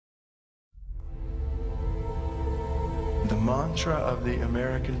mantra of the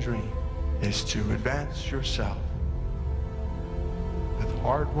American dream is to advance yourself. With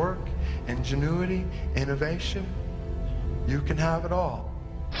hard work, ingenuity, innovation, you can have it all.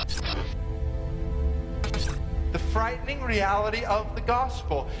 The frightening reality of the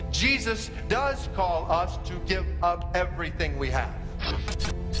gospel. Jesus does call us to give up everything we have.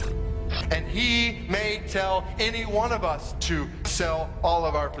 And he may tell any one of us to sell all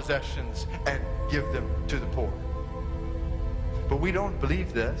of our possessions and give them to the poor. But we don't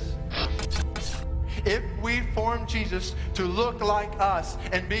believe this. If we form Jesus to look like us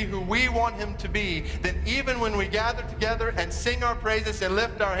and be who we want him to be, then even when we gather together and sing our praises and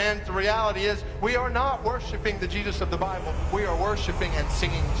lift our hands, the reality is we are not worshiping the Jesus of the Bible. We are worshiping and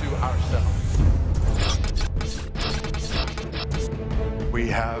singing to ourselves. We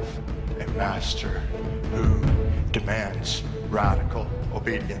have a master who demands radical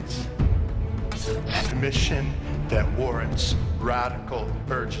obedience and a mission that warrants radical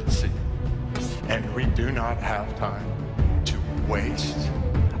urgency. And we do not have time to waste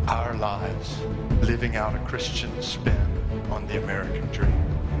our lives living out a Christian spin on the American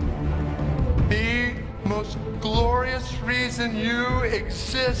dream. The most glorious reason you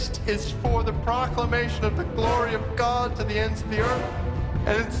exist is for the proclamation of the glory of God to the ends of the earth.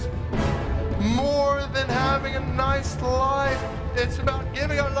 And it's more than having a nice life. It's about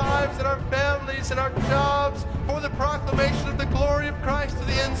giving our lives and our families and our jobs for the proclamation of the glory of Christ to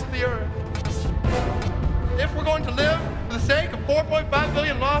the ends of the earth. If we're going to live for the sake of 4.5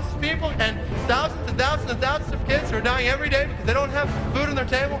 billion lost people and thousands and thousands and thousands of kids who are dying every day because they don't have food on their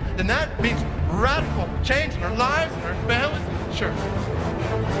table, then that means radical change in our lives and our families. Sure.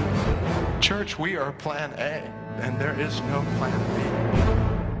 Church, we are plan A, and there is no plan B.